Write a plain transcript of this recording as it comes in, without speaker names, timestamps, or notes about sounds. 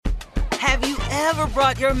Have you ever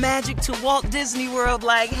brought your magic to Walt Disney World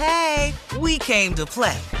like, hey, we came to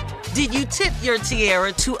play? Did you tip your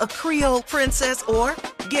tiara to a Creole princess or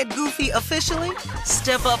get goofy officially?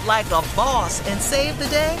 Step up like a boss and save the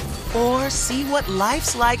day? Or see what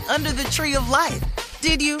life's like under the tree of life?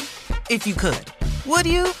 Did you? If you could. Would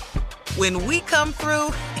you? When we come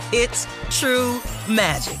through, it's true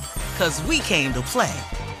magic. 'Cause we came to play.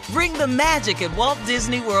 Bring the magic at Walt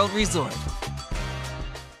Disney World Resort.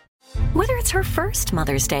 Whether it's her first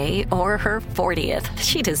Mother's Day or her 40th,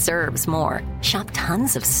 she deserves more. Shop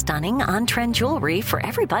tons of stunning on-trend jewelry for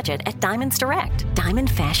every budget at Diamonds Direct. Diamond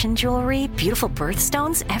fashion jewelry, beautiful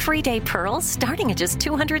birthstones, everyday pearls starting at just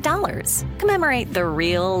 $200. Commemorate the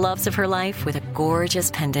real loves of her life with a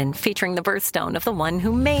gorgeous pendant featuring the birthstone of the one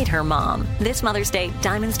who made her mom. This Mother's Day,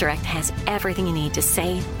 Diamonds Direct has everything you need to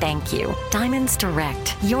say thank you. Diamonds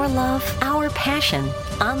Direct. Your love, our passion.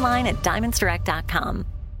 Online at diamondsdirect.com.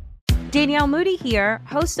 Danielle Moody here,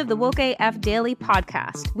 host of the Woke AF Daily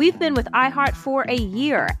podcast. We've been with iHeart for a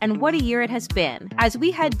year, and what a year it has been. As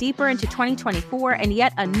we head deeper into 2024 and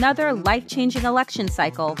yet another life-changing election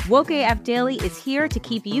cycle, Woke AF Daily is here to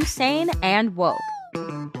keep you sane and woke.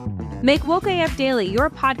 Make Woke AF Daily your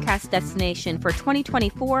podcast destination for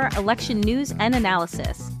 2024 election news and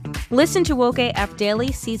analysis. Listen to Woke AF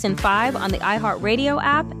Daily Season 5 on the iHeartRadio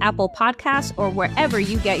app, Apple Podcasts, or wherever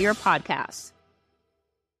you get your podcasts.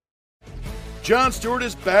 Jon Stewart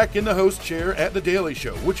is back in the host chair at The Daily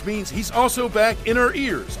Show, which means he's also back in our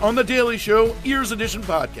ears on The Daily Show Ears Edition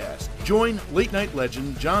podcast. Join late-night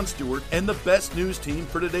legend Jon Stewart and the best news team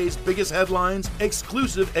for today's biggest headlines,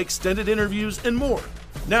 exclusive extended interviews, and more.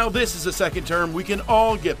 Now this is a second term we can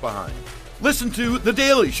all get behind. Listen to The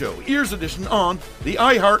Daily Show Ears Edition on the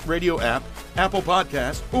iHeartRadio app, Apple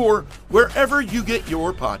Podcasts, or wherever you get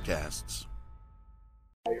your podcasts.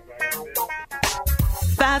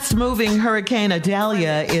 Fast-moving Hurricane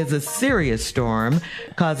Idalia is a serious storm,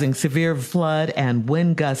 causing severe flood and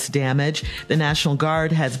wind gust damage. The National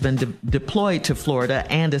Guard has been deployed to Florida,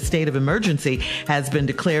 and a state of emergency has been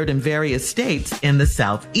declared in various states in the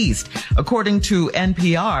southeast. According to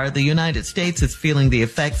NPR, the United States is feeling the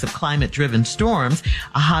effects of climate-driven storms.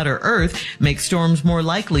 A hotter earth makes storms more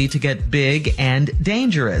likely to get big and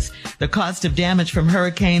dangerous. The cost of damage from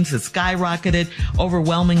hurricanes has skyrocketed,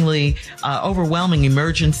 overwhelming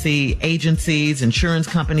emergency agencies, insurance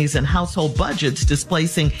companies, and household budgets,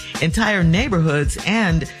 displacing entire neighborhoods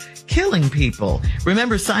and killing people.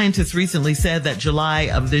 Remember, scientists recently said that July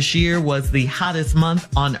of this year was the hottest month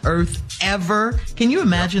on Earth ever. Can you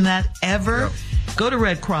imagine that? Ever? Yep. Go to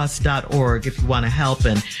redcross.org if you want to help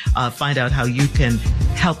and find out how you can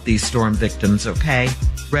help these storm victims, okay?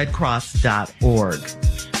 redcross.org.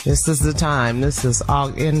 This is the time. This is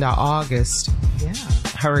end of August. Yeah.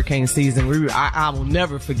 Hurricane season. I will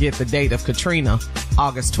never forget the date of Katrina,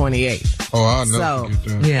 August 28th. Oh, I'll never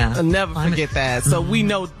forget that. Yeah. I'll never forget that. So we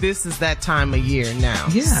know this is that time of year now.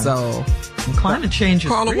 Yeah. So climate change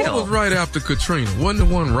is Paula, real. what was right after Katrina? Wasn't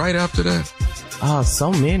the one right after that? Oh,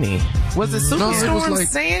 so many. Was it Superstorm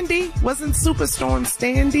Sandy? Wasn't Superstorm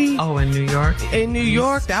Sandy? Oh, in New York? In New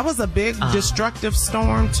York, that was a big destructive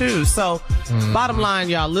storm too. So bottom line,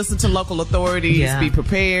 y'all, listen to local authorities, be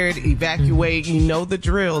prepared, evacuate. You know the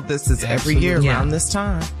drill. This is every year around this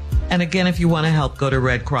time. And again, if you want to help, go to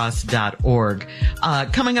redcross.org.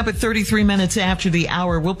 Coming up at 33 minutes after the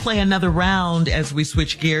hour, we'll play another round as we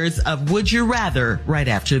switch gears of Would You Rather right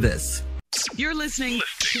after this. You're listening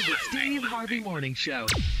to the Steve Harvey Morning Show.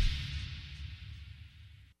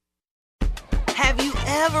 Have you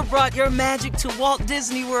ever brought your magic to Walt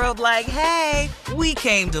Disney World like, hey, we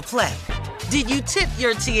came to play? Did you tip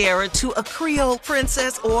your tiara to a Creole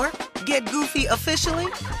princess or get goofy officially?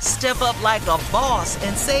 Step up like a boss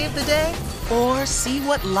and save the day? Or see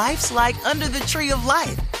what life's like under the tree of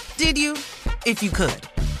life? Did you? If you could.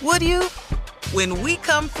 Would you? When we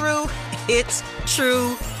come through, it's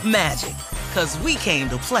true magic. 'Cause we came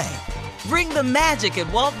to play. Bring the magic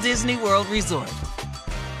at Walt Disney World Resort.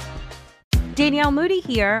 Danielle Moody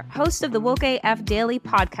here, host of the Woke AF Daily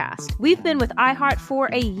podcast. We've been with iHeart for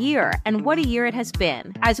a year, and what a year it has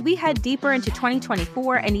been. As we head deeper into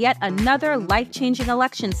 2024 and yet another life-changing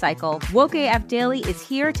election cycle, Woke AF Daily is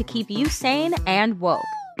here to keep you sane and woke.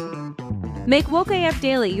 Make Woke AF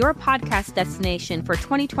Daily your podcast destination for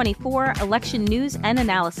 2024 election news and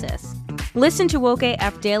analysis. Listen to Woke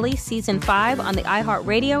AF Daily Season 5 on the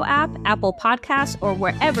iHeartRadio app, Apple Podcasts, or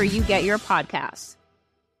wherever you get your podcasts.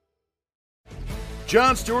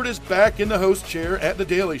 Jon Stewart is back in the host chair at The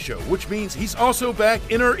Daily Show, which means he's also back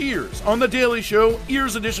in our ears on The Daily Show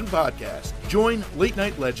Ears Edition podcast. Join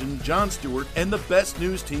late-night legend Jon Stewart and the best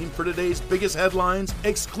news team for today's biggest headlines,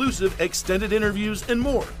 exclusive extended interviews, and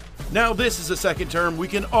more. Now this is a second term we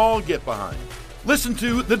can all get behind. Listen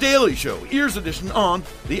to The Daily Show Ears Edition on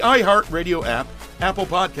the iHeartRadio app, Apple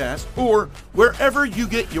Podcasts, or wherever you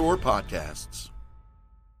get your podcasts.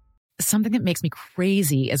 Something that makes me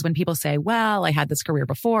crazy is when people say, well, I had this career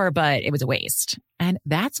before, but it was a waste. And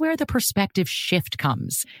that's where the perspective shift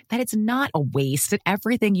comes, that it's not a waste, that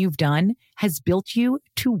everything you've done has built you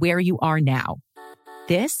to where you are now.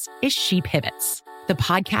 This is She Pivots, the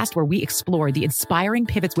podcast where we explore the inspiring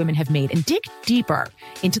pivots women have made and dig deeper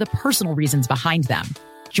into the personal reasons behind them.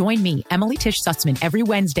 Join me, Emily Tish Sussman, every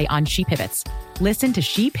Wednesday on She Pivots. Listen to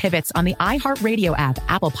She Pivots on the iHeartRadio app,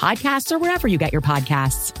 Apple Podcasts, or wherever you get your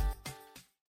podcasts.